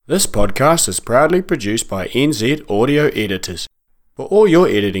This podcast is proudly produced by NZ Audio Editors. For all your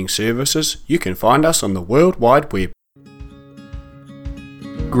editing services, you can find us on the World Wide Web.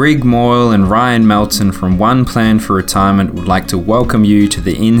 Greg Moyle and Ryan Melton from One Plan for Retirement would like to welcome you to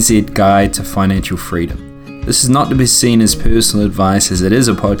the NZ Guide to Financial Freedom. This is not to be seen as personal advice as it is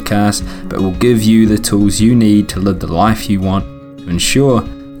a podcast, but will give you the tools you need to live the life you want to ensure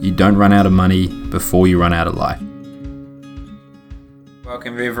you don't run out of money before you run out of life.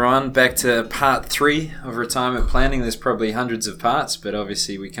 Welcome everyone back to part 3 of retirement planning. There's probably hundreds of parts, but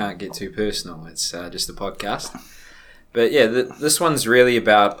obviously we can't get too personal. It's just a podcast. But yeah, this one's really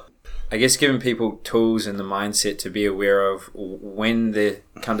about, I guess, giving people tools and the mindset to be aware of when they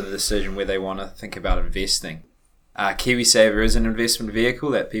come to the decision where they want to think about investing. KiwiSaver is an investment vehicle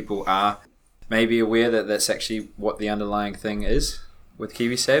that people are maybe aware that that's actually what the underlying thing is with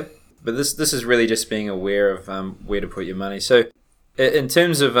KiwiSaver. But this is really just being aware of where to put your money. So in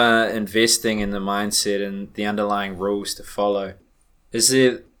terms of investing and the mindset and the underlying rules to follow, there's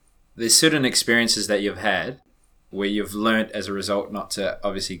certain experiences that you've had where you've learnt as a result not to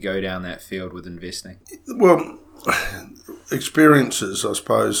obviously go down that field with investing? Well, experiences, I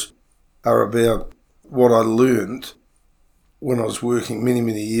suppose, are about what I learned when I was working many,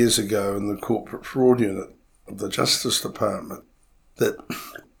 many years ago in the corporate fraud unit of the Justice Department, that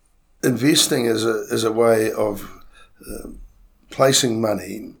investing is a way of placing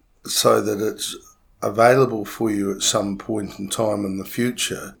money so that it's available for you at some point in time in the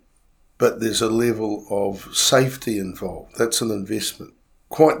future, but there's a level of safety involved. That's an investment.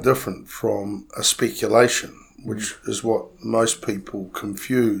 Quite different from a speculation, which is what most people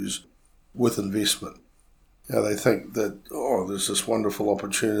confuse with investment. You know, they think that, there's this wonderful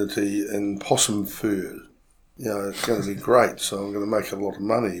opportunity in possum fur. You know, it's going to be great, so I'm going to make a lot of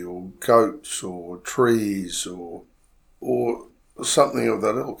money, or goats, or trees, or something of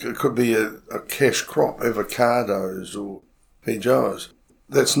that ilk. It could be a cash crop, avocados or pigeons.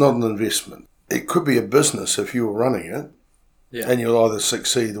 That's not an investment. It could be a business if you were running it, and you'll either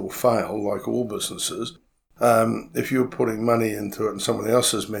succeed or fail, like all businesses. If you're putting money into it and someone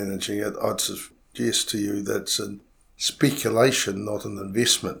else is managing it, I'd suggest to you that's a speculation, not an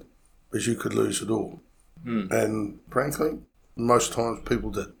investment, because you could lose it all. And frankly, most times people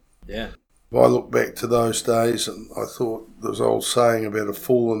did. Yeah. If I look back to those days, and I thought there was an old saying about a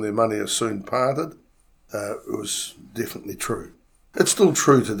fool and their money are soon parted, it was definitely true. It's still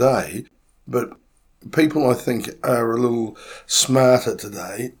true today, but people, I think, are a little smarter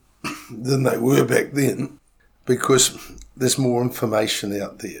today than they were back then because there's more information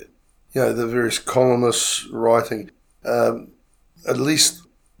out there. You know, the various columnists writing at least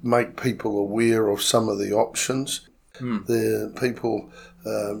make people aware of some of the options. The people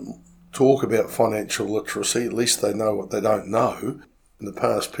talk about financial literacy, at least they know what they don't know. In the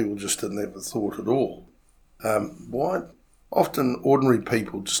past, people just didn't have the thought at all. Why? Often ordinary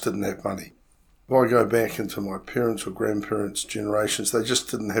people just didn't have money. If I go back into my parents' or grandparents' generations, they just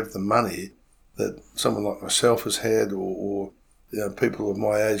didn't have the money that someone like myself has had, or you know, people of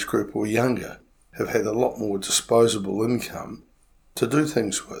my age group or younger have had a lot more disposable income to do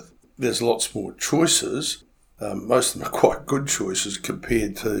things with. There's lots more choices. Most of them are quite good choices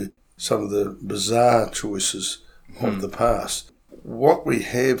compared to some of the bizarre choices of the past. What we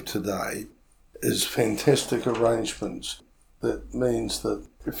have today is fantastic arrangements. That means that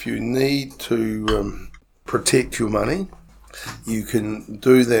if you need to protect your money, you can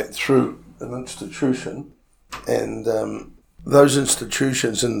do that through an institution. And those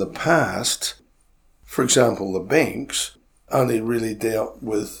institutions in the past, for example, the banks, only really dealt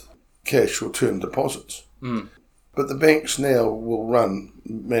with cash or term deposits. But the banks now will run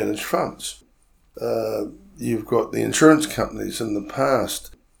managed funds. You've got the insurance companies in the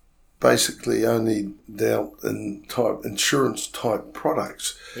past basically only dealt in insurance type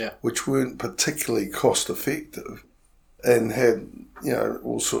products, which weren't particularly cost effective and had, you know,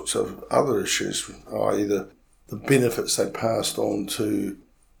 all sorts of other issues, i.e. the benefits they passed on to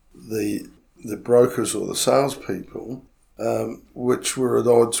the brokers or the salespeople, which were at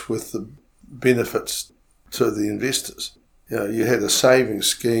odds with the benefits to the investors. You know, you had a savings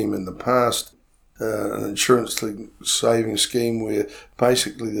scheme in the past, an insurance savings scheme where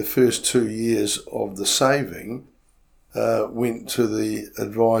basically the first 2 years of the saving went to the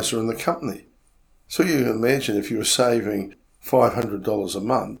advisor and the company. So you can imagine if you were saving $500 a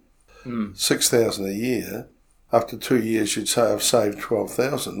month, $6,000 a year, after 2 years you'd say, I've saved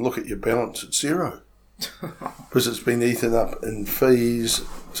 $12,000. Look at your balance at zero. Because it's been eaten up in fees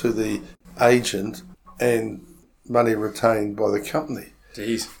to the agent and money retained by the company.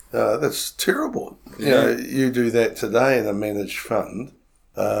 Jeez. That's terrible. Yeah. You know, you do that today in a managed fund,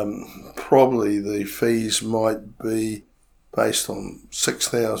 Probably the fees might be based on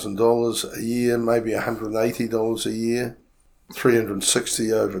 $6,000 a year, maybe $180 a year,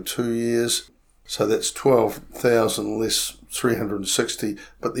 $360 over 2 years. So that's $12,000 less $360,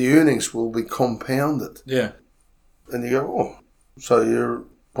 but the earnings will be compounded. Yeah. And you go, oh, so you're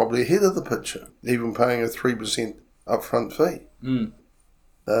probably ahead of the picture, even paying a 3% upfront fee.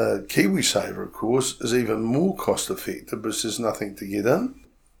 KiwiSaver, of course, is even more cost effective because there's nothing to get in,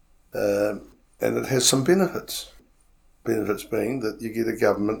 and it has some benefits. Benefits being that you get a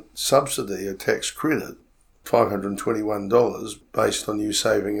government subsidy, a tax credit, $521 based on you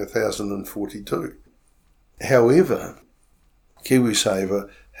saving $1,042. However, KiwiSaver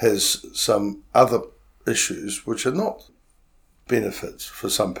has some other issues which are not benefits for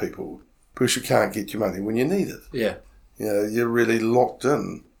some people because you can't get your money when you need it. Yeah. You know, you're really locked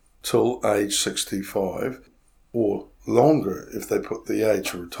in till age 65 or longer if they put the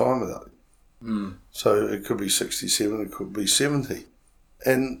age of retirement up. So it could be 67, it could be 70.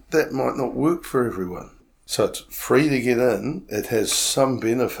 And that might not work for everyone. So it's free to get in. It has some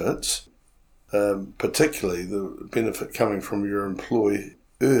benefits, particularly the benefit coming from your employer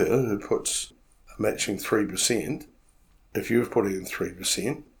who puts a matching 3%, if you've put in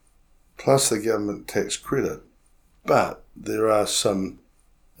 3%, plus the government tax credit. But there are some,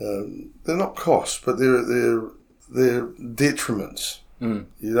 they're not costs, but they're detriments. You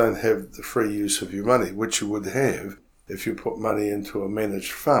don't have the free use of your money, which you would have if you put money into a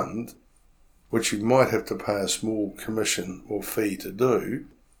managed fund, which you might have to pay a small commission or fee to do,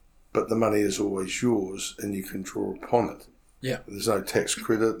 but the money is always yours and you can draw upon it. Yeah. There's no tax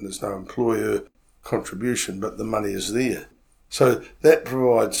credit and there's no employer contribution, but the money is there. So that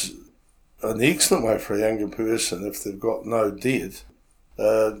provides an excellent way for a younger person, if they've got no debt,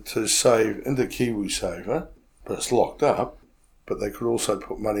 to save into KiwiSaver, but it's locked up, but they could also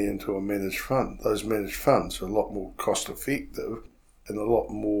put money into a managed fund. Those managed funds are a lot more cost effective and a lot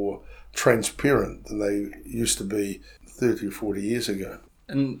more transparent than they used to be 30 or 40 years ago.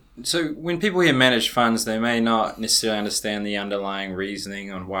 And so when people hear managed funds, they may not necessarily understand the underlying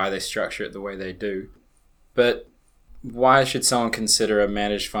reasoning on why they structure it the way they do. But why should someone consider a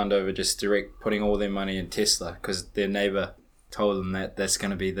managed fund over just direct putting all their money in Tesla because their neighbor told them that that's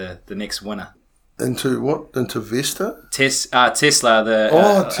going to be the next winner? Into what? Into Vesta? Tesla, the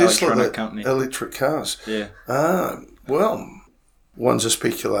Tesla, electronic company. Electric cars. Yeah. Well, one's a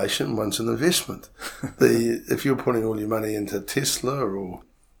speculation, one's an investment. If you're putting all your money into Tesla or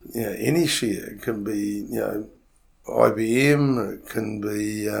any share, it can be IBM, it can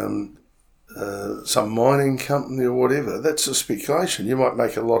be some mining company or whatever. That's a speculation. You might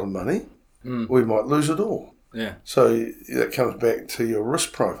make a lot of money, or you might lose it all. Yeah. So that comes back to your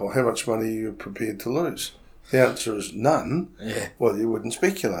risk profile. How much money are you prepared to lose? The answer is none. Yeah. Well, you wouldn't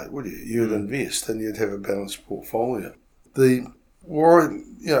speculate, would you? You'd invest and you'd have a balanced portfolio. If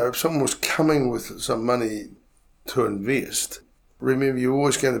someone was coming with some money to invest, remember you're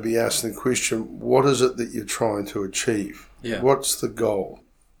always going to be asking the question, what is it that you're trying to achieve? Yeah. What's the goal?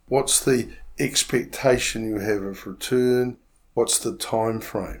 What's the expectation you have of return? What's the time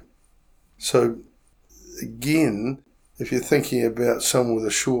frame? So again, if you're thinking about someone with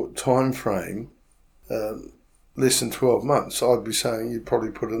a short time frame, less than 12 months, I'd be saying you'd probably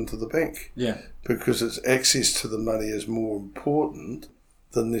put it into the bank. Yeah. Because its access to the money is more important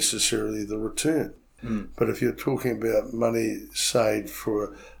than necessarily the return. But if you're talking about money saved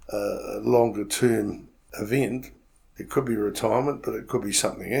for a longer term event, it could be retirement, but it could be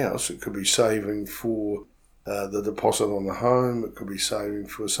something else. It could be saving for the deposit on the home. It could be saving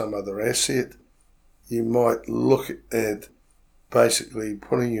for some other asset. You might look at basically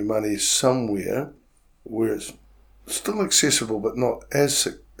putting your money somewhere where it's still accessible but not as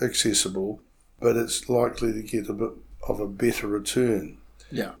accessible, but it's likely to get a bit of a better return.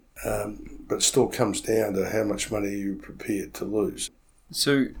 Yeah. But still comes down to how much money you're prepared to lose.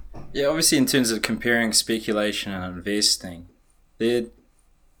 So, obviously in terms of comparing speculation and investing,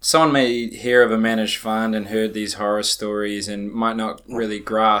 someone may hear of a managed fund and heard these horror stories and might not really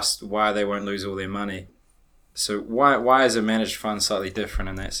grasp why they won't lose all their money. So why is a managed fund slightly different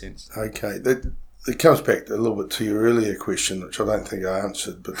in that sense? Okay, it comes back a little bit to your earlier question, which I don't think I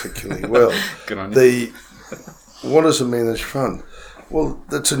answered particularly well. Good on you. What is a managed fund? Well,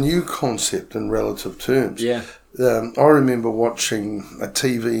 it's a new concept in relative terms. Yeah. I remember watching a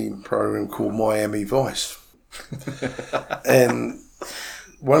TV program called Miami Vice. And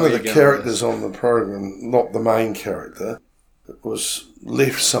one of the characters on the program, not the main character, was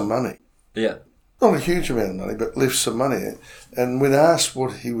left some money. Yeah. Not a huge amount of money, but left some money. And when asked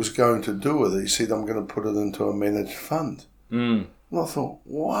what he was going to do with it, he said, I'm going to put it into a managed fund. And I thought,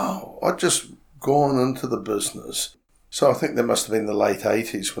 wow, I'd just gone into the business. So I think that must have been the late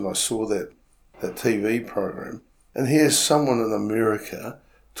 80s when I saw that TV program. And here's someone in America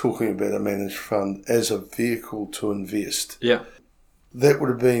talking about a managed fund as a vehicle to invest. Yeah. That would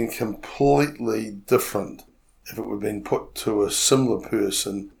have been completely different if it would have been put to a similar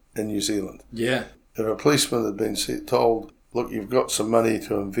person in New Zealand. Yeah. If a policeman had been told, look, you've got some money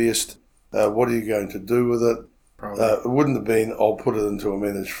to invest, what are you going to do with it? It wouldn't have been, I'll put it into a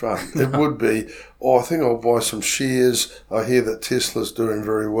managed fund. It would be, I think I'll buy some shares. I hear that Tesla's doing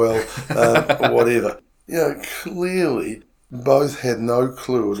very well, or whatever. Clearly, both had no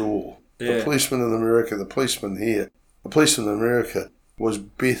clue at all. Yeah. The policeman in America, the policeman here, the policeman in America was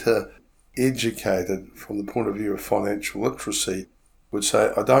better educated from the point of view of financial literacy, would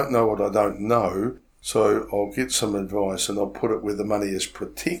say, I don't know what I don't know, so I'll get some advice and I'll put it where the money is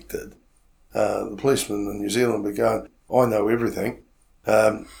protected. The policeman in New Zealand would go, I know everything.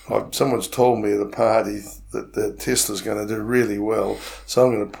 Someone's told me at a party that Tesla's going to do really well, so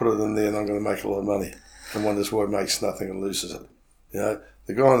I'm going to put it in there and I'm going to make a lot of money. And wonders why it makes nothing and loses it.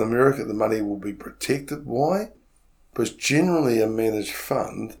 The guy in America, the money will be protected. Why? Because generally a managed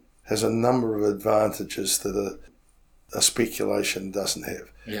fund has a number of advantages that a speculation doesn't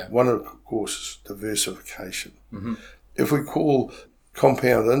have. Yeah. One, of course, is diversification. Mm-hmm. If we call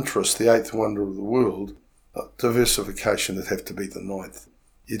compound interest the eighth wonder of the world, diversification would have to be the ninth.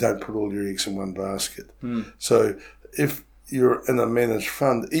 You don't put all your eggs in one basket. So if you're in a managed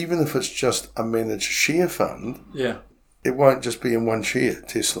fund, even if it's just a managed share fund, it won't just be in one share,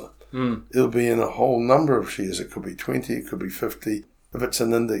 Tesla. It'll be in a whole number of shares. It could be 20, it could be 50. If it's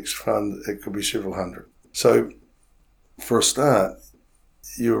an index fund, it could be several hundred. So for a start,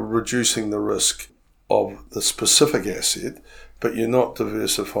 you're reducing the risk of the specific asset, but you're not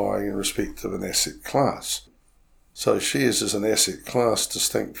diversifying in respect of an asset class. So shares is an asset class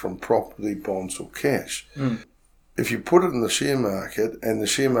distinct from property, bonds or cash. If you put it in the share market and the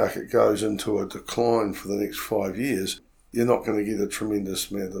share market goes into a decline for the next 5 years, you're not going to get a tremendous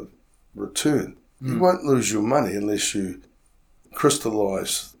amount of return. You won't lose your money unless you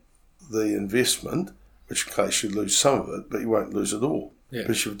crystallise the investment, in which case you lose some of it, but you won't lose it all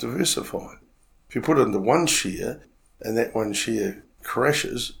because you've diversified. If you put it into one share and that one share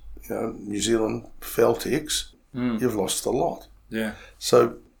crashes, New Zealand Feltex, you've lost a lot.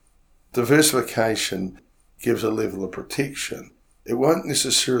 So diversification gives a level of protection. It won't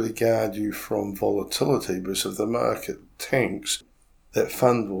necessarily guard you from volatility, because if the market tanks, that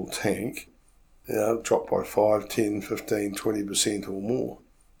fund will tank, drop by 5, 10, 15, 20% or more.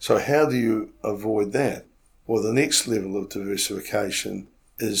 So how do you avoid that? Well, the next level of diversification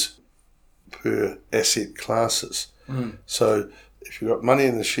is per asset classes. So if you've got money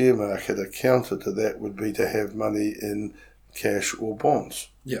in the share market, a counter to that would be to have money in cash or bonds.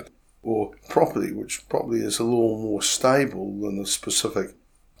 Or property, which probably is a little more stable than a specific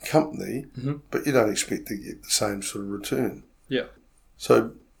company, but you don't expect to get the same sort of return.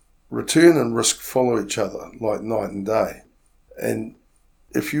 So return and risk follow each other like night and day. And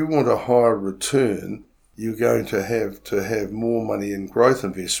if you want a higher return, you're going to have more money in growth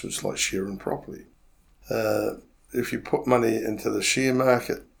investments like share and property. If you put money into the share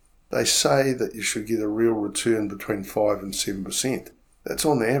market, they say that you should get a real return between 5 and 7%. That's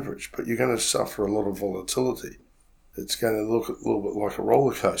on average, but you're going to suffer a lot of volatility. It's going to look a little bit like a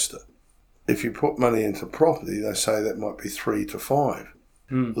roller coaster. If you put money into property, they say that might be 3 to 5.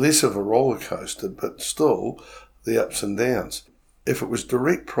 Less of a roller coaster, but still the ups and downs. If it was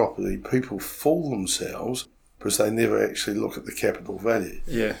direct property, people fool themselves because they never actually look at the capital value.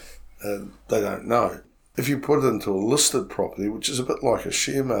 They don't know. If you put it into a listed property, which is a bit like a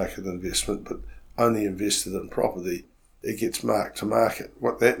share market investment, but only invested in property, it gets marked to market.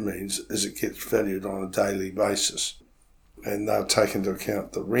 What that means is it gets valued on a daily basis. And they'll take into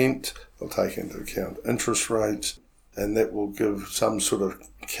account the rent, they'll take into account interest rates, and that will give some sort of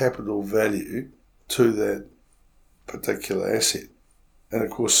capital value to that particular asset. And of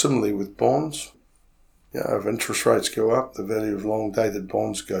course, similarly with bonds, if interest rates go up, the value of long-dated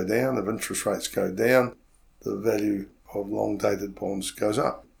bonds go down. If interest rates go down, the value of long-dated bonds goes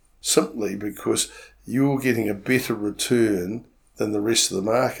up. Simply because you're getting a better return than the rest of the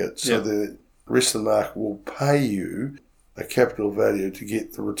market. So the rest of the market will pay you a capital value to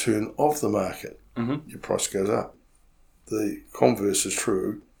get the return of the market. Your price goes up. The converse is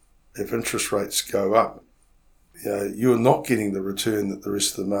true. If interest rates go up, you're not getting the return that the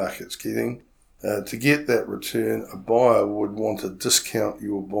rest of the market's getting. To get that return, a buyer would want to discount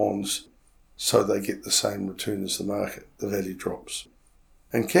your bonds so they get the same return as the market. The value drops.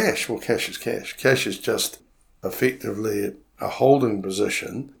 And cash, well, cash is cash. Cash is just effectively a holding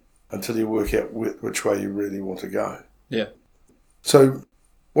position until you work out which way you really want to go. Yeah. So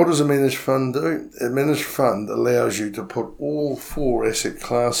what does a managed fund do? A managed fund allows you to put all 4 asset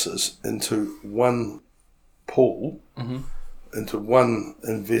classes into one pool, into one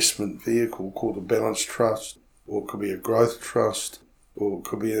investment vehicle called a balanced trust, or it could be a growth trust, or it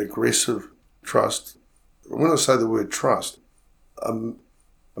could be an aggressive trust. When I say the word trust, a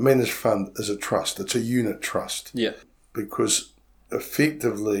managed fund is a trust. It's a unit trust. Yeah. Because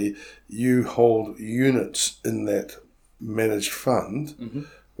effectively you hold units in that managed fund,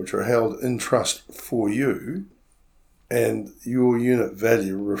 which are held in trust for you, and your unit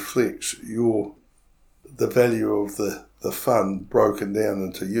value reflects the value of the fund broken down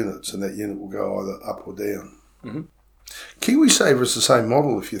into units, and that unit will go either up or down. KiwiSaver is the same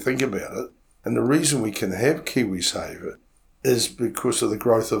model if you think about it, and the reason we can have KiwiSaver is because of the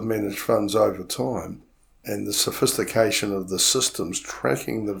growth of managed funds over time and the sophistication of the systems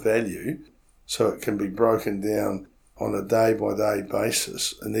tracking the value so it can be broken down on a day-by-day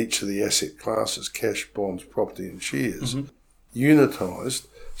basis in each of the asset classes, cash, bonds, property and shares, unitised,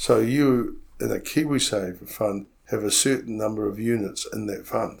 so you in a KiwiSaver fund have a certain number of units in that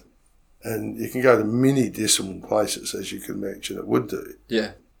fund. And you can go to many decimal places, as you can imagine it would do.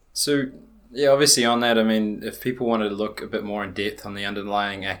 Yeah. So, yeah, obviously on that, I mean, if people wanted to look a bit more in depth on the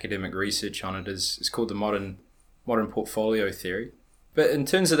underlying academic research on it, it's called the modern portfolio theory. But in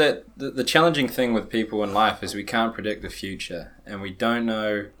terms of that, the challenging thing with people in life is we can't predict the future, and we don't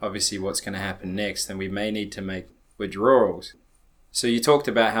know, obviously, what's going to happen next, and we may need to make withdrawals. So you talked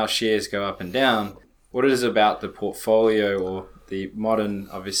about how shares go up and down. What is it about the portfolio or the modern,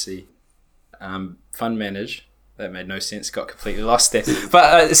 obviously, fund manage? That made no sense, got completely lost there.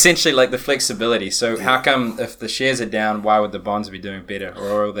 But essentially, like the flexibility. So how come if the shares are down, why would the bonds be doing better?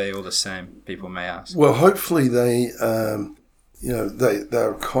 Or are they all the same, people may ask? Well, hopefully they're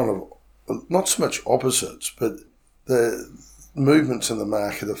kind of, not so much opposites, but the movements in the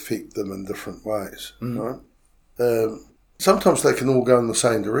market affect them in different ways, right? Sometimes they can all go in the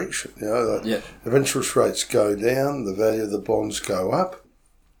same direction. If interest rates go down, the value of the bonds go up.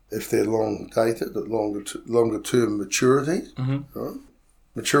 If they're long dated, at longer term maturity, right?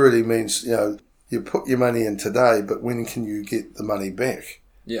 Maturity means you put your money in today, but when can you get the money back?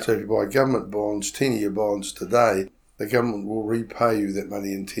 Yeah. So if you buy government bonds, 10-year bonds today, the government will repay you that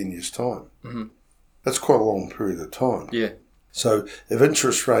money in 10 years' time. That's quite a long period of time. Yeah. So if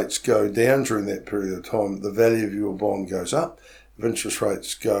interest rates go down during that period of time, the value of your bond goes up. If interest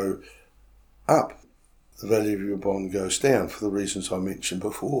rates go up, the value of your bond goes down for the reasons I mentioned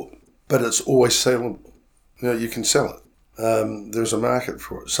before. But it's always sellable. You can sell it. There's a market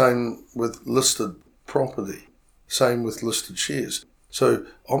for it. Same with listed property. Same with listed shares. So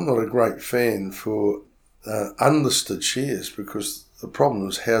I'm not a great fan for unlisted shares because the problem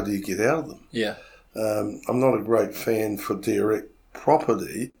is how do you get out of them? Yeah. I'm not a great fan for direct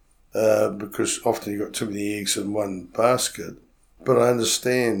property because often you've got too many eggs in one basket. But I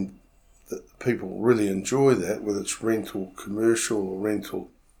understand that people really enjoy that, whether it's rental commercial or rental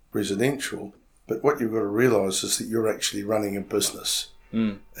residential. But what you've got to realise is that you're actually running a business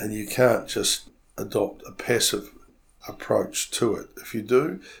and you can't just adopt a passive approach to it. If you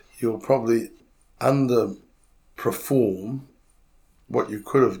do, you'll probably underperform what you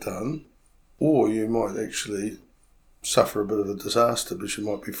could have done, or you might actually suffer a bit of a disaster because you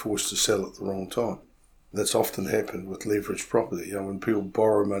might be forced to sell at the wrong time. That's often happened with leveraged property. When people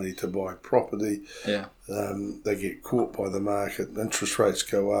borrow money to buy property, they get caught by the market, interest rates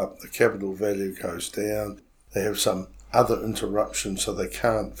go up, the capital value goes down, they have some other interruption so they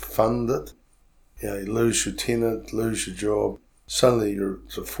can't fund it. You lose your tenant, lose your job, suddenly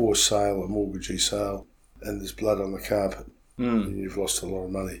it's a forced sale, a mortgagee sale, and there's blood on the carpet, and you've lost a lot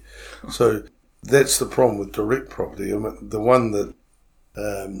of money. So that's the problem with direct property. The one that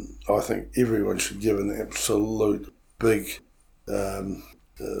I think everyone should give an absolute big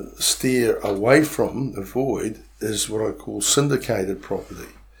steer away from, avoid, is what I call syndicated property.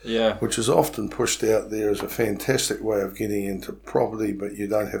 Yeah. Which is often pushed out there as a fantastic way of getting into property, but you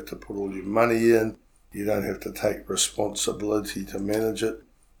don't have to put all your money in, you don't have to take responsibility to manage it.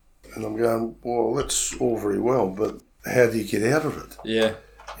 And I'm going, well, that's all very well, but how do you get out of it? Yeah.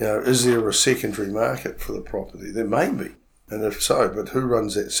 Is there a secondary market for the property? There may be. And if so, but who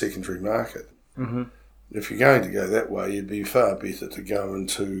runs that secondary market? If you're going to go that way, you'd be far better to go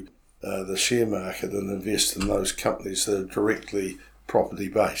into the share market and invest in those companies that are directly property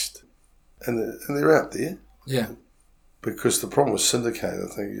based. And they're out there. Yeah. Because the problem with syndicate, I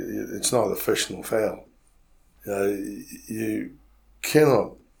think, it's neither fish nor fowl. You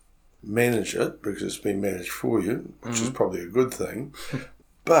cannot manage it because it's been managed for you, which is probably a good thing,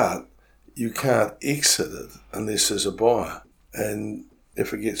 but you can't exit it unless there's a buyer. And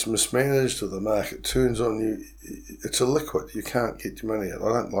if it gets mismanaged or the market turns on you, it's a liquid. You can't get your money out.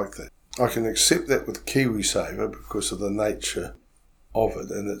 I don't like that. I can accept that with KiwiSaver because of the nature of it,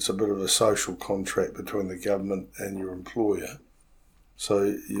 and it's a bit of a social contract between the government and your employer.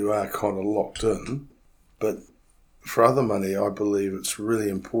 So you are kind of locked in. But for other money, I believe it's really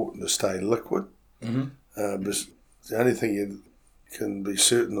important to stay liquid. Because the only thing you can be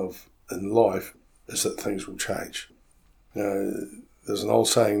certain of in life is that things will change. There's an old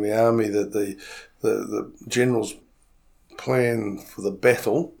saying in the army that the general's plan for the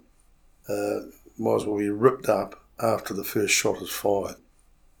battle might as well be ripped up after the first shot is fired,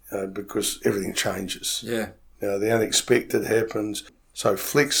 because everything changes. Yeah. The unexpected happens. So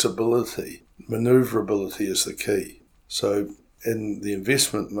flexibility, manoeuvrability is the key. So in the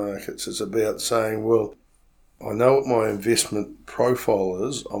investment markets, it's about saying, well, I know what my investment profile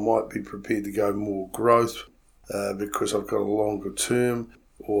is. I might be prepared to go more growth because I've got a longer term,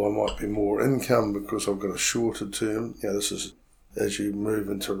 or I might be more income because I've got a shorter term. This is as you move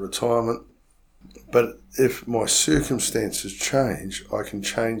into retirement. But if my circumstances change, I can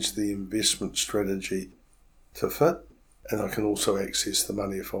change the investment strategy to fit, and I can also access the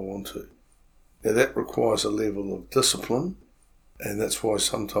money if I want to. Now that requires a level of discipline, and that's why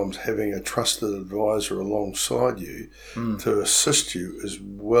sometimes having a trusted advisor alongside you to assist you is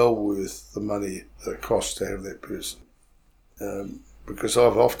well worth the money that it costs to have that person. Because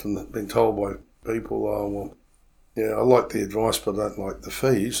I've often been told by people, I like the advice but I don't like the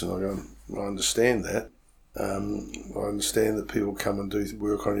fees, and I go, I understand that. I understand that people come and do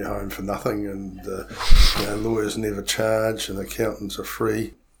work on your home for nothing, and lawyers never charge, and accountants are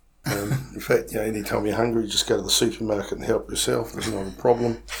free. In fact, anytime you're hungry, just go to the supermarket and help yourself. There's not a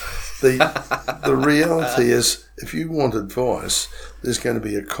problem. The reality is, if you want advice, there's going to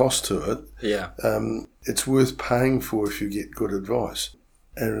be a cost to it. Yeah. It's worth paying for if you get good advice.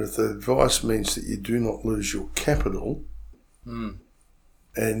 And if the advice means that you do not lose your capital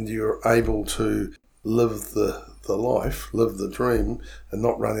and you're able to live the life, live the dream, and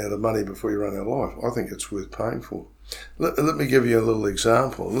not run out of money before you run out of life, I think it's worth paying for. Let me give you a little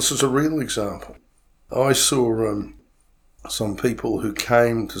example. This is a real example. I saw some people who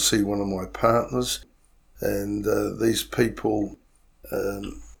came to see one of my partners, and these people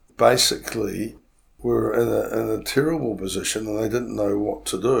basically were in a terrible position, and they didn't know what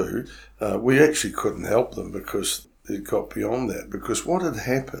to do. We actually couldn't help them because it got beyond that, because what had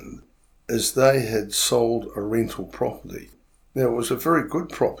happened is they had sold a rental property. Now, it was a very good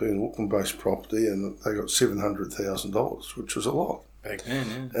property, an Auckland-based property, and they got $700,000, which was a lot. Back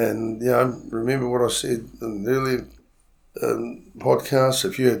then, yeah. And, remember what I said in the earlier podcast?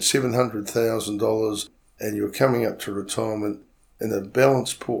 If you had $700,000 and you were coming up to retirement in a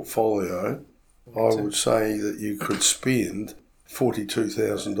balanced portfolio, I would say that you could spend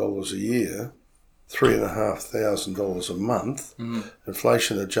 $42,000 a year, $3,500 a month,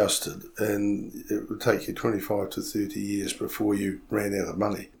 inflation adjusted, and it would take you 25 to 30 years before you ran out of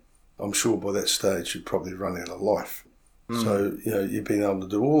money. I'm sure by that stage you'd probably run out of life. So, you've been able to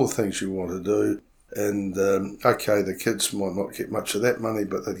do all the things you want to do, and okay, the kids might not get much of that money,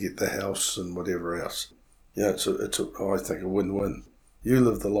 but they'd get the house and whatever else. It's I think, a win-win. You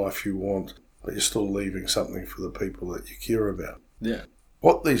live the life you want, but you're still leaving something for the people that you care about. Yeah.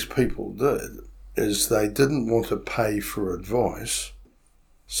 What these people did is they didn't want to pay for advice,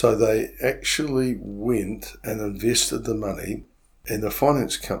 so they actually went and invested the money in a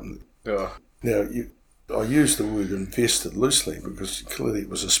finance company. Now, I use the word invested loosely because clearly it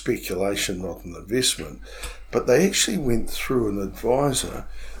was a speculation, not an investment, but they actually went through an advisor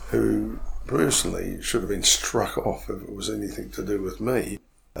who personally should have been struck off if it was anything to do with me,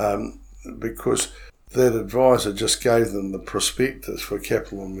 because that advisor just gave them the prospectus for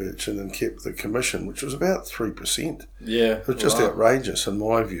Capital & Merchant and kept the commission, which was about 3%. Yeah. It was just outrageous in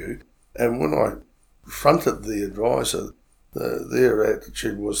my view. And when I fronted the advisor, their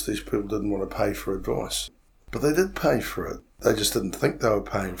attitude was these people didn't want to pay for advice. But they did pay for it. They just didn't think they were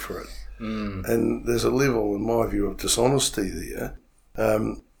paying for it. And there's a level, in my view, of dishonesty there.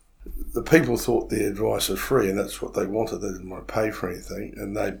 The people thought the advice was free, and that's what they wanted. They didn't want to pay for anything,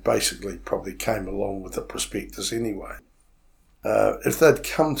 and they basically probably came along with the prospectus anyway. If they'd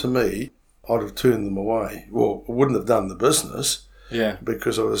come to me, I'd have turned them away. Well, I wouldn't have done the business,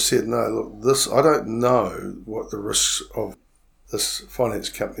 because I would have said, no, look, I don't know what the risks of this finance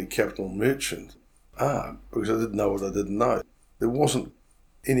company, Capital & Merchant, are, because I didn't know what I didn't know. There wasn't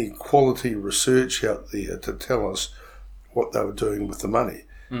any quality research out there to tell us what they were doing with the money.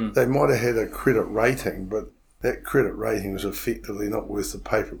 They might have had a credit rating, but that credit rating was effectively not worth the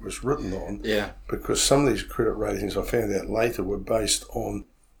paper it was written on. Yeah. Because some of these credit ratings, I found out later, were based on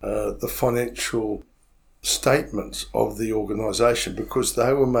the financial statements of the organisation. Because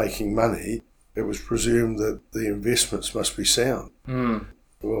they were making money, it was presumed that the investments must be sound.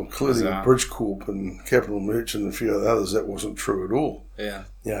 Well, clearly with Bridgecorp and Capital Merchant and a few others, that wasn't true at all. Yeah.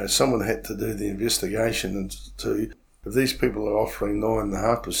 You know, someone had to do the investigation and to, if these people are offering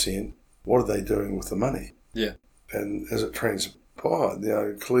 9.5%, what are they doing with the money? Yeah. And as it transpired, you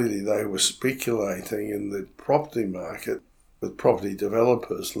know, clearly they were speculating in the property market with property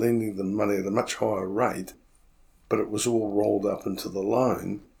developers, lending them money at a much higher rate, but it was all rolled up into the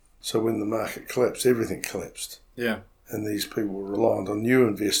loan. So when the market collapsed, everything collapsed. Yeah. And these people were reliant on new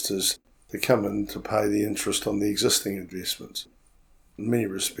investors to come in to pay the interest on the existing investments. In many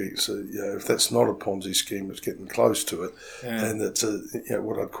respects, you know, if that's not a Ponzi scheme, it's getting close to it. Yeah. And it's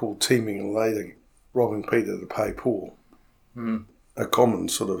what I'd call teaming and lading, robbing Peter to pay Paul. A common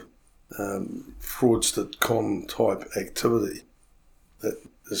sort of fraudster con type activity that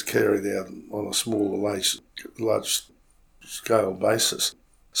is carried out on a smaller, large scale basis.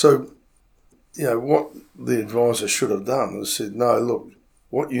 So, you know, what the advisor should have done is said, no, look,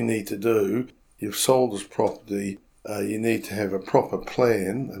 what you need to do, you've sold this property, you need to have a proper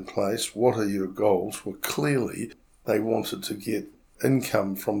plan in place. What are your goals? Well, clearly they wanted to get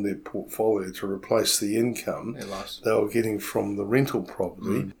income from their portfolio to replace the income they were getting from the rental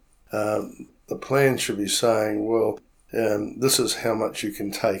property. The plan should be saying, well, this is how much you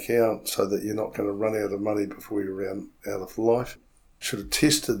can take out so that you're not going to run out of money before you run out of life. Should have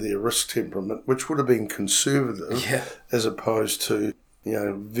tested their risk temperament, which would have been conservative as opposed to, you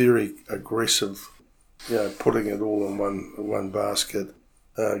know, very aggressive, you know, putting it all in one basket,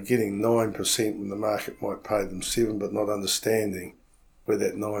 getting 9% when the market might pay them 7%, but not understanding where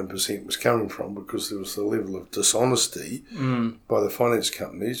that 9% was coming from, because there was the level of dishonesty by the finance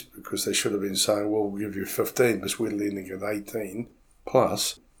companies, because they should have been saying, well, we'll give you 15 because we're lending at 18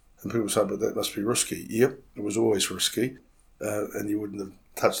 plus. And people say, but that must be risky. Yep, it was always risky. And you wouldn't have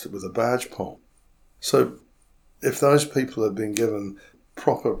touched it with a barge pole. So if those people had been given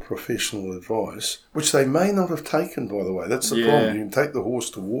proper professional advice, which they may not have taken, by the way, that's the problem. You can take the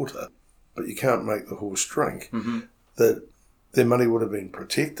horse to water, but you can't make the horse drink, that their money would have been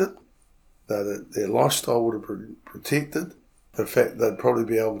protected, that their lifestyle would have been protected. In fact, they'd probably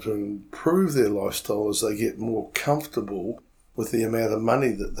be able to improve their lifestyle as they get more comfortable with the amount of money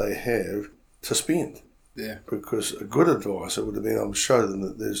that they have to spend. Yeah. Because a good advisor would have been able to show them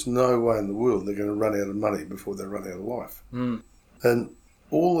that there's no way in the world they're going to run out of money before they run out of life. And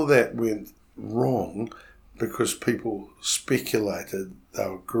all of that went wrong because people speculated, they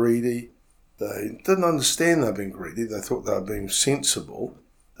were greedy, they didn't understand they were being greedy, they thought they were being sensible.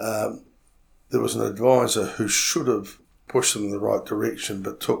 There was an advisor who should have pushed them in the right direction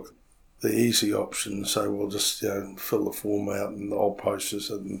but took the easy option, so we'll just, you know, fill the form out and I'll post this,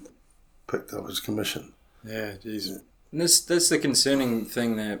 and picked up his commission. Yeah, geez. And that's the concerning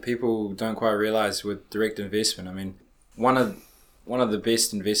thing that people don't quite realise with direct investment. I mean, one of the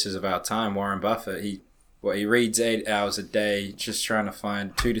best investors of our time, Warren Buffett, he reads 8 hours a day just trying to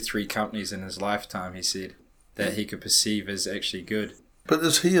find 2 to 3 companies in his lifetime, he said, that he could perceive as actually good. But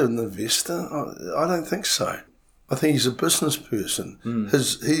is he an investor? I don't think so. I think he's a business person.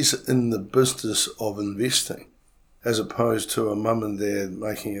 He's in the business of investing, as opposed to a mum and dad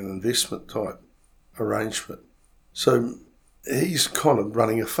making an investment type arrangement. So he's kind of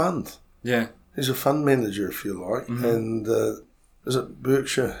running a fund. Yeah. He's a fund manager, if you like. And is it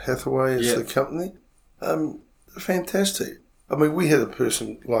Berkshire Hathaway is the company? Fantastic. I mean, we had a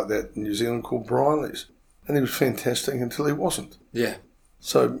person like that in New Zealand called Briley's, and he was fantastic until he wasn't. Yeah.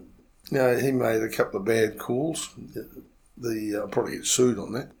 So, you know, he made a couple of bad calls. I'll probably get sued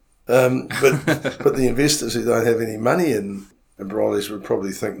on that. But the investors who don't have any money in Briley's would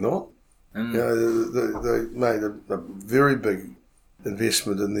probably think not. You know, they made a very big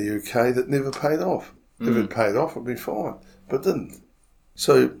investment in the UK that never paid off. If it paid off, it'd be fine, but didn't.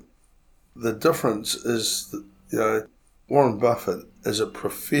 So the difference is that, you know, Warren Buffett is a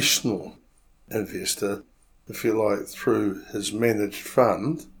professional investor, if you like, through his managed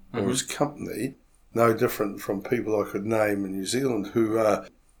fund or his company, no different from people I could name in New Zealand who are,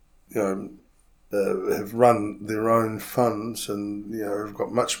 you know, have run their own funds and, you know, have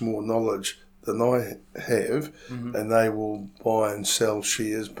got much more knowledge than I have, and they will buy and sell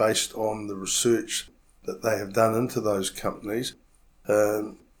shares based on the research that they have done into those companies.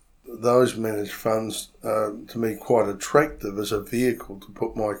 Those managed funds are, to me, quite attractive as a vehicle to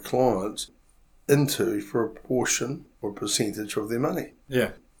put my clients into for a portion or percentage of their money.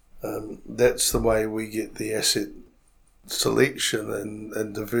 Yeah. That's the way we get the asset selection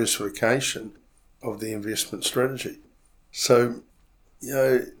and diversification of the investment strategy. So,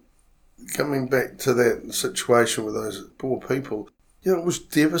 coming back to that situation with those poor people, it was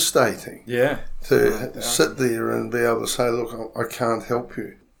devastating to sit there and be able to say, look, I can't help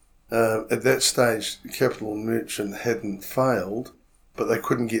you. At that stage, Capital and Merchant hadn't failed, but they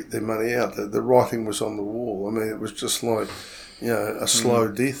couldn't get their money out. The writing was on the wall. I mean, it was just like, a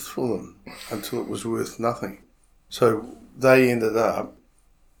slow death for them until it was worth nothing. So they ended up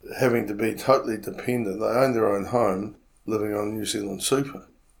having to be totally dependent. They owned their own home, living on New Zealand super.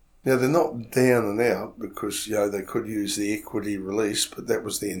 Now, they're not down and out because, they could use the equity release, but that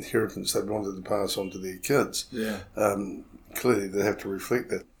was the inheritance they wanted to pass on to their kids. Yeah. Clearly, they have to reflect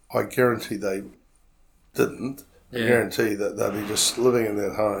that. I guarantee they didn't. Yeah. I guarantee that they'd be just living in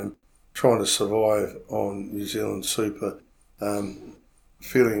that home, trying to survive on New Zealand super,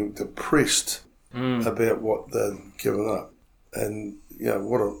 feeling depressed about what they'd given up. And,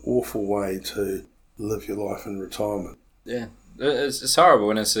 what an awful way to live your life in retirement. Yeah. It's horrible,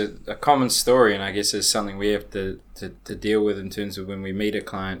 and it's a common story, and I guess it's something we have to deal with in terms of when we meet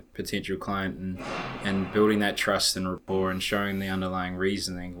a potential client, and building that trust and rapport and showing the underlying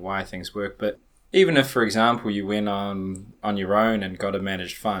reasoning why things work. But even if, for example, you went on your own and got a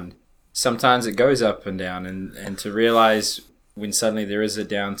managed fund, sometimes it goes up and down, and to realize when suddenly there is a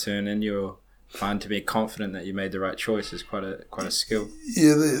downturn in your fund, to be confident that you made the right choice is quite a skill.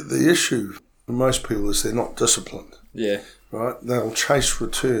 Yeah, the issue for most people is they're not disciplined. Yeah. Right? They'll chase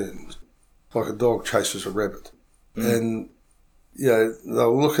returns like a dog chases a rabbit. And,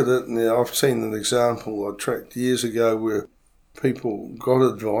 they'll look at it, and I've seen an example I tracked years ago where people got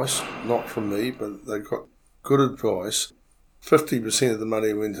advice, not from me, but they got good advice. 50% of the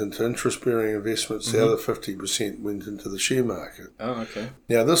money went into interest-bearing investments, the other 50% went into the share market. Oh, okay.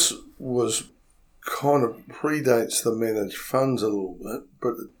 Now, this was kind of predates the managed funds a little bit,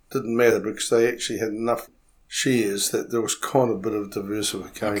 but it didn't matter because they actually had enough shares that there was kind of a bit of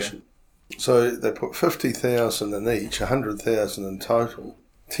diversification. Okay. So they put 50,000 in each, 100,000 in total.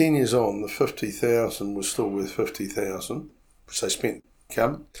 10 years on, the 50,000 was still worth 50,000, which they spent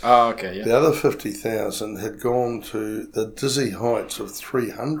income. Oh, okay, yeah. The other 50,000 had gone to the dizzy heights of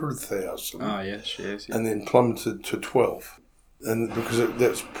 300,000. Oh, yeah, shares. Yeah. And then plummeted to 12. And because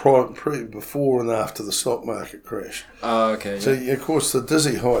that's before and after the stock market crash. Oh, okay. So, yeah. of course, the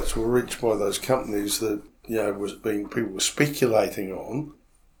dizzy heights were reached by those companies that, people were speculating on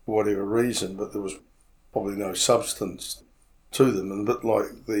for whatever reason, but there was probably no substance to them. And a bit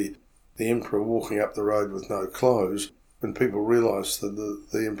like the emperor walking up the road with no clothes, when people realised that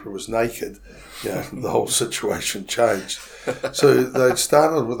the emperor was naked, the whole situation changed. So they'd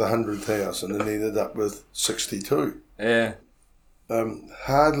started with 100,000 and ended up with 62. Yeah.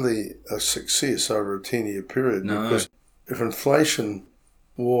 Hardly a success over a 10-year period, No. because if inflation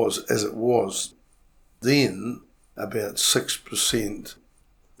was as it was then, about 6%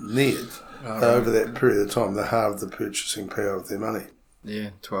 net over that period of time, they halved the purchasing power of their money.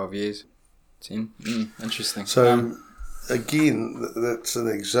 Yeah, 12 years. 10. Interesting. So, again, that's an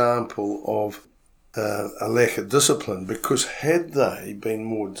example of a lack of discipline, because had they been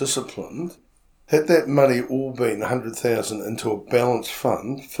more disciplined, had that money all been 100,000 into a balanced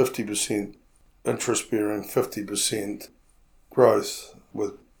fund, 50% interest-bearing, 50% growth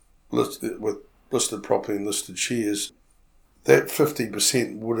with listed property and listed shares, that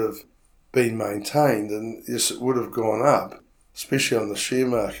 50% would have been maintained, and yes, it would have gone up, especially on the share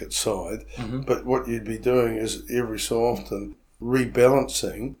market side. But what you'd be doing is every so often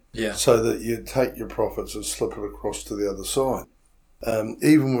rebalancing, so that you'd take your profits and slip it across to the other side.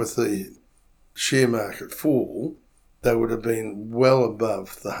 Even with the share market fall, they would have been well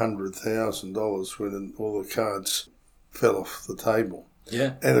above the $100,000 when all the cards fell off the table.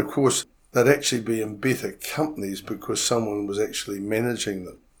 Yeah. And of course, they'd actually be in better companies because someone was actually managing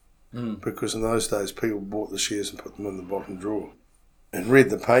them. Because in those days, people bought the shares and put them in the bottom drawer and read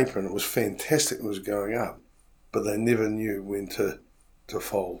the paper, and it was fantastic, it was going up, but they never knew when to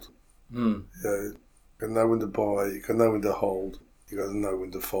fold. You know when to buy, you got to know when to hold, you got to know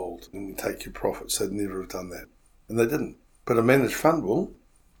when to fold, and you take your profits. They'd never have done that, and they didn't. But a managed fund will,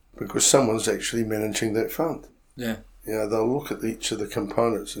 because someone's actually managing that fund. Yeah. They'll look at each of the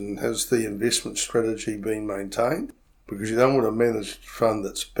components, and has the investment strategy been maintained? Because you don't want a managed fund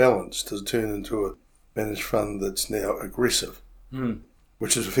that's balanced to turn into a managed fund that's now aggressive,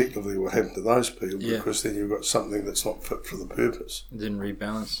 which is effectively what happened to those people, because then you've got something that's not fit for the purpose. It didn't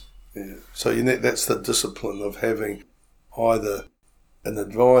rebalance. Yeah. So that's the discipline of having either an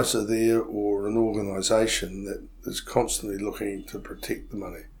advisor there or an organisation that is constantly looking to protect the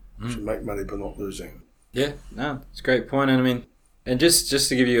money. You should make money but not losing it. Yeah, no, it's a great point. And I mean, and just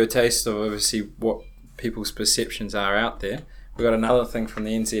to give you a taste of obviously what people's perceptions are out there, we got another thing from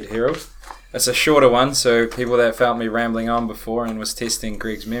the NZ Herald. It's a shorter one, so people that felt me rambling on before and was testing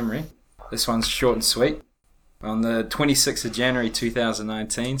Greg's memory, this one's short and sweet. On the 26th of January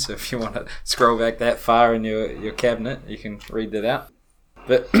 2019, so if you want to scroll back that far in your cabinet, you can read that out.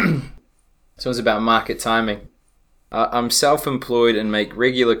 But this one's about market timing. I'm self-employed and make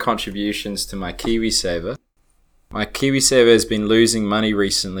regular contributions to my KiwiSaver. My KiwiSaver has been losing money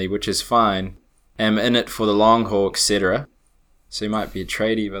recently, which is fine. I'm in it for the long haul, etc. So you might be a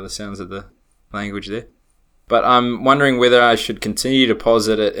tradie by the sounds of the language there. But I'm wondering whether I should continue to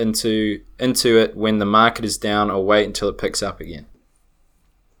deposit it into it when the market is down or wait until it picks up again.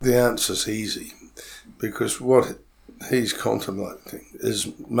 The answer's easy, because what he's contemplating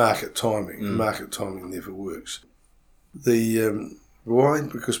is market timing. Market timing never works. Why?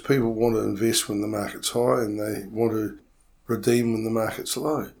 Because people want to invest when the market's high and they want to redeem when the market's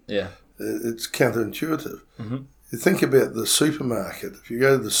low. Yeah. It's counterintuitive. Mm-hmm. You think about the supermarket. If you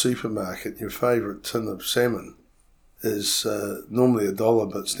go to the supermarket, your favourite tin of salmon is normally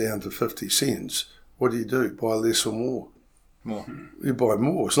 $1, but it's down to 50 cents. What do? Buy less or more? More. You buy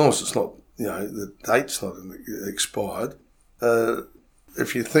more, as long as it's not, the date's not expired.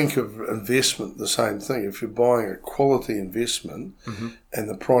 If you think of investment, the same thing. If you're buying a quality investment and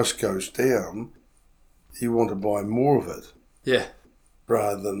the price goes down, you want to buy more of it. Yeah.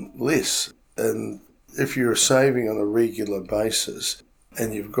 Rather than less. And if you're saving on a regular basis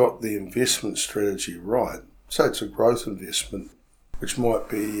and you've got the investment strategy right, say it's a growth investment, which might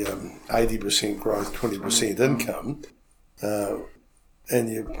be 80% growth, 20% income,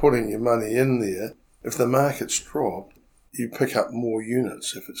 and you're putting your money in there, if the market's dropped, you pick up more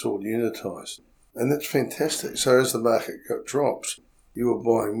units if it's all unitised. And that's fantastic. So as the market drops, you are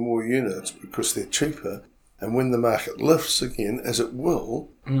buying more units because they're cheaper. And when the market lifts again, as it will,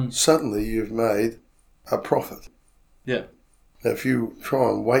 suddenly you've made a profit. Yeah. Now, if you try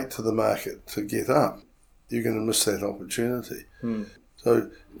and wait to the market to get up, you're going to miss that opportunity. So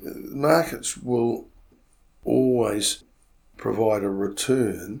markets will always provide a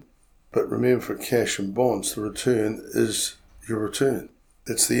return, but remember, for cash and bonds, the return is your return.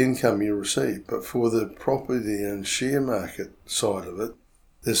 It's the income you receive. But for the property and share market side of it,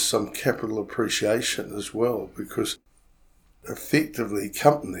 there's some capital appreciation as well, because effectively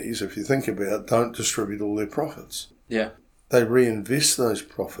companies, if you think about it, don't distribute all their profits. Yeah. They reinvest those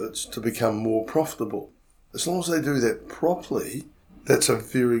profits to become more profitable. As long as they do that properly, that's a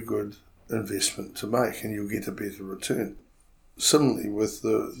very good investment to make and you'll get a better return. Similarly with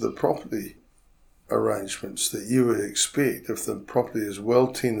the property arrangements that you would expect, if the property is well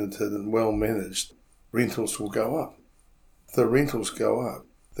tenanted and well managed, rentals will go up. If the rentals go up,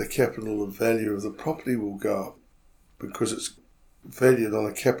 the capital value of the property will go up because it's valued on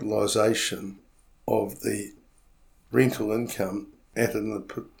a capitalisation of the rental income at a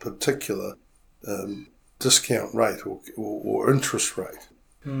particular discount rate or interest rate.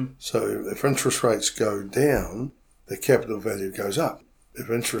 So if interest rates go down, the capital value goes up. If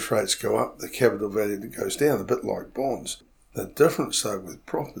interest rates go up, the capital value goes down, a bit like bonds. The difference, though, with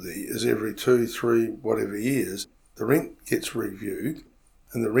property is every 2, 3, whatever years, the rent gets reviewed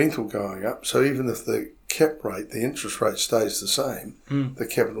and the rental going up. So even if the cap rate, the interest rate stays the same, the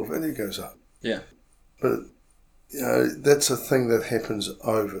capital value goes up. Yeah. But, that's a thing that happens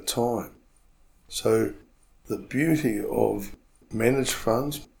over time. So the beauty of managed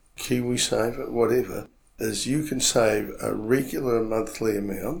funds, KiwiSaver, whatever, is you can save a regular monthly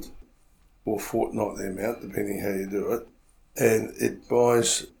amount or fortnightly amount, depending how you do it, and it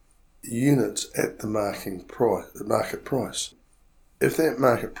buys units at the market price. If that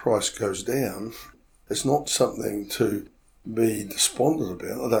market price goes down, it's not something to be despondent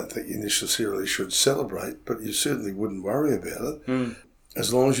about. I don't think you necessarily should celebrate, but you certainly wouldn't worry about it.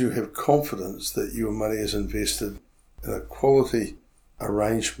 As long as you have confidence that your money is invested in a quality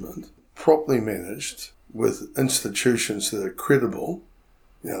arrangement, properly managed, with institutions that are credible,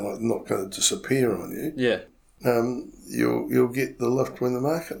 like not going to disappear on you. Yeah. You'll get the lift when the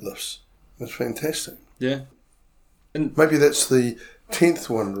market lifts. That's fantastic. Yeah. And maybe that's the 10th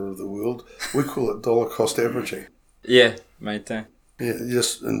wonder of the world. We call it dollar cost averaging. Yeah, mate. Yeah, you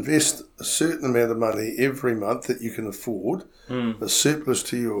just invest a certain amount of money every month that you can afford, a surplus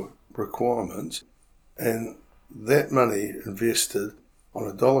to your requirements, and that money invested on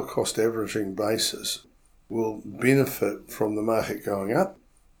a dollar cost averaging basis will benefit from the market going up,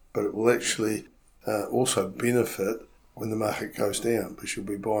 but it will actually also benefit when the market goes down because you'll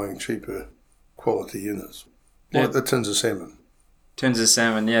be buying cheaper quality units, like the tins of salmon. Tins of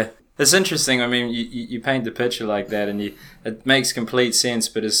salmon, yeah. It's interesting. I mean, you paint the picture like that, and it makes complete sense.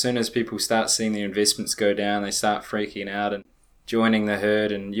 But as soon as people start seeing their investments go down, they start freaking out and joining the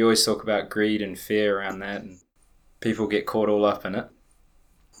herd. And you always talk about greed and fear around that, and people get caught all up in it.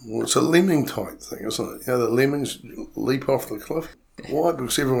 Well, it's a lemming type thing, isn't it? The lemmings leap off the cliff. Why?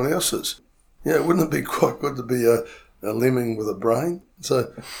 Because everyone else is. Wouldn't it be quite good to be a lemming with a brain?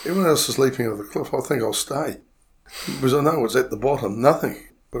 So everyone else is leaping off the cliff. I think I'll stay. Because I know it's at the bottom, nothing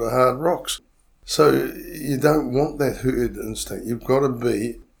but hard rocks. So you don't want that herd instinct. You've got to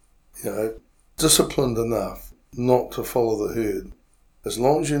be, disciplined enough not to follow the herd. As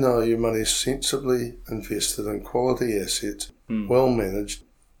long as you know your money is sensibly invested in quality assets, well managed,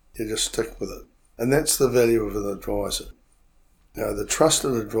 you just stick with it. And that's the value of an advisor. The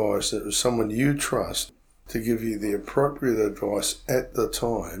trusted advisor is someone you trust to give you the appropriate advice at the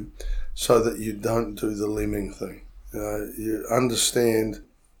time so that you don't do the lemming thing. You understand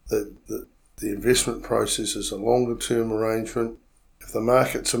that the investment process is a longer term arrangement. If the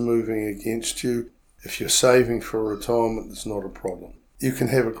markets are moving against you, if you're saving for retirement, it's not a problem. You can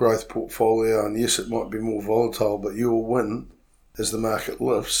have a growth portfolio, and yes, it might be more volatile, but you'll win as the market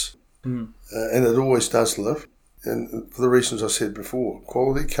lifts. And it always does lift. And for the reasons I said before,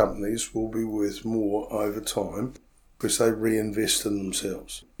 quality companies will be worth more over time because they reinvest in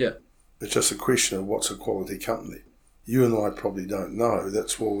themselves. Yeah. It's just a question of what's a quality company. You and I probably don't know.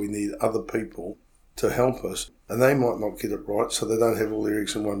 That's why we need other people to help us. And they might not get it right, so they don't have all their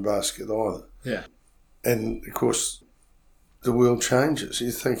eggs in one basket either. Yeah. And, of course, the world changes. You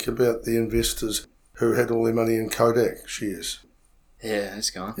think about the investors who had all their money in Kodak shares. Yeah,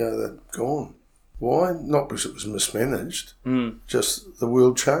 it's gone. They're gone. Why? Not because it was mismanaged. Just the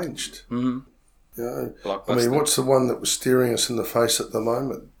world changed. I mean, what's the one that was staring us in the face at the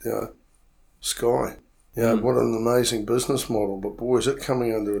moment? Sky. What an amazing business model. But boy, is it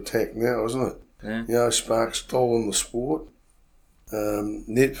coming under attack now, isn't it? Yeah. Spark's stolen the sport.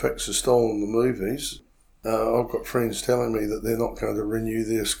 Netflix has stolen the movies. I've got friends telling me that they're not going to renew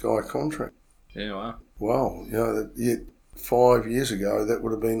their Sky contract. Yeah, wow. Wow. Yet 5 years ago, that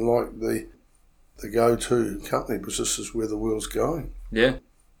would have been like the go-to company because this is where the world's going. Yeah.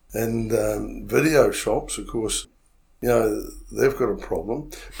 And video shops, of course, they've got a problem.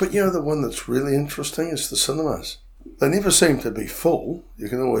 But, the one that's really interesting is the cinemas. They never seem to be full. You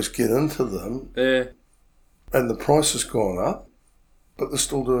can always get into them. Yeah. And the price has gone up, but they're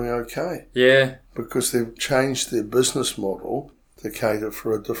still doing okay. Yeah. Because they've changed their business model to cater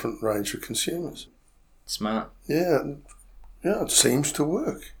for a different range of consumers. Smart. Yeah, it seems to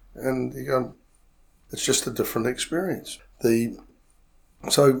work. And you go, it's just a different experience.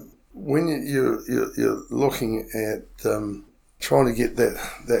 So when you're looking at trying to get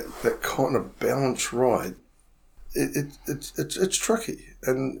that kind of balance right, it's tricky,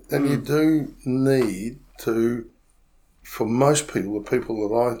 and you do need to. For most people, the people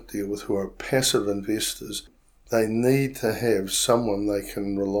that I deal with who are passive investors, they need to have someone they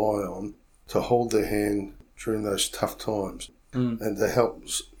can rely on to hold their hand during those tough times and to help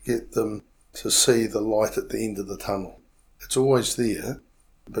get them to see the light at the end of the tunnel. It's always there,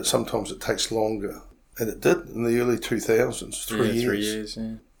 but sometimes it takes longer. And it did in the early 2000s, 3 years. 3 years,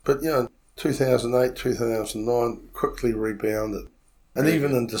 yeah. But, 2008, 2009 quickly rebounded. And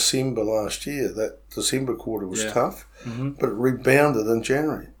even in December last year, that December quarter was tough, but it rebounded in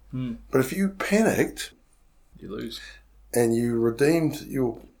January. But if you panicked, you lose. And you redeemed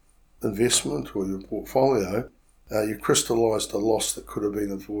your investment or your portfolio, you crystallised a loss that could have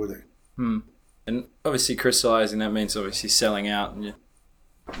been avoided. And obviously crystallising, that means obviously selling out, and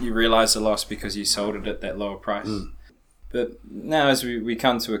you realise the loss because you sold it at that lower price. But now as we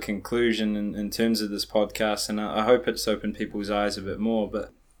come to a conclusion in terms of this podcast, and I hope it's opened people's eyes a bit more,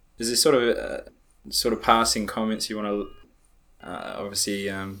 but is there sort of passing comments you want to obviously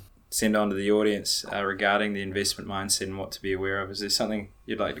send on to the audience regarding the investment mindset and what to be aware of? Is there something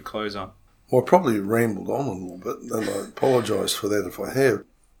you'd like to close on? Well, I probably rambled on a little bit, and I apologise for that if I have.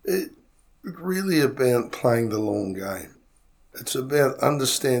 It's really about playing the long game. It's about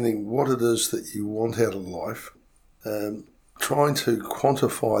understanding what it is that you want out of life, trying to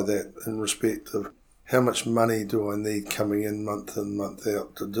quantify that in respect of how much money do I need coming in, month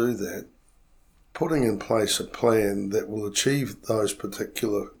out to do that, putting in place a plan that will achieve those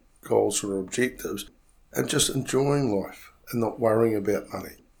particular goals or objectives, and just enjoying life and not worrying about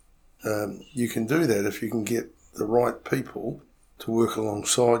money. You can do that if you can get the right people to work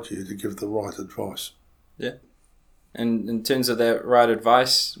alongside you to give the right advice. Yeah. And in terms of that right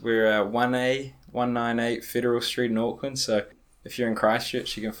advice, we're at 1A, 198 Federal Street in Auckland. So if you're in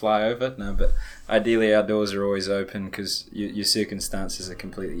Christchurch, you can fly over. No, but ideally our doors are always open because your circumstances are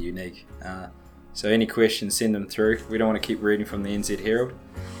completely unique. So any questions, send them through. We don't want to keep reading from the NZ Herald.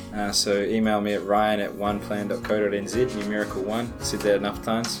 So email me at ryan@oneplan.co.nz, numerical 1. Said that enough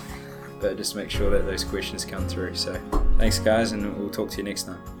times. But just make sure that those questions come through. So thanks guys, and we'll talk to you next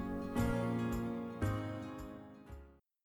time.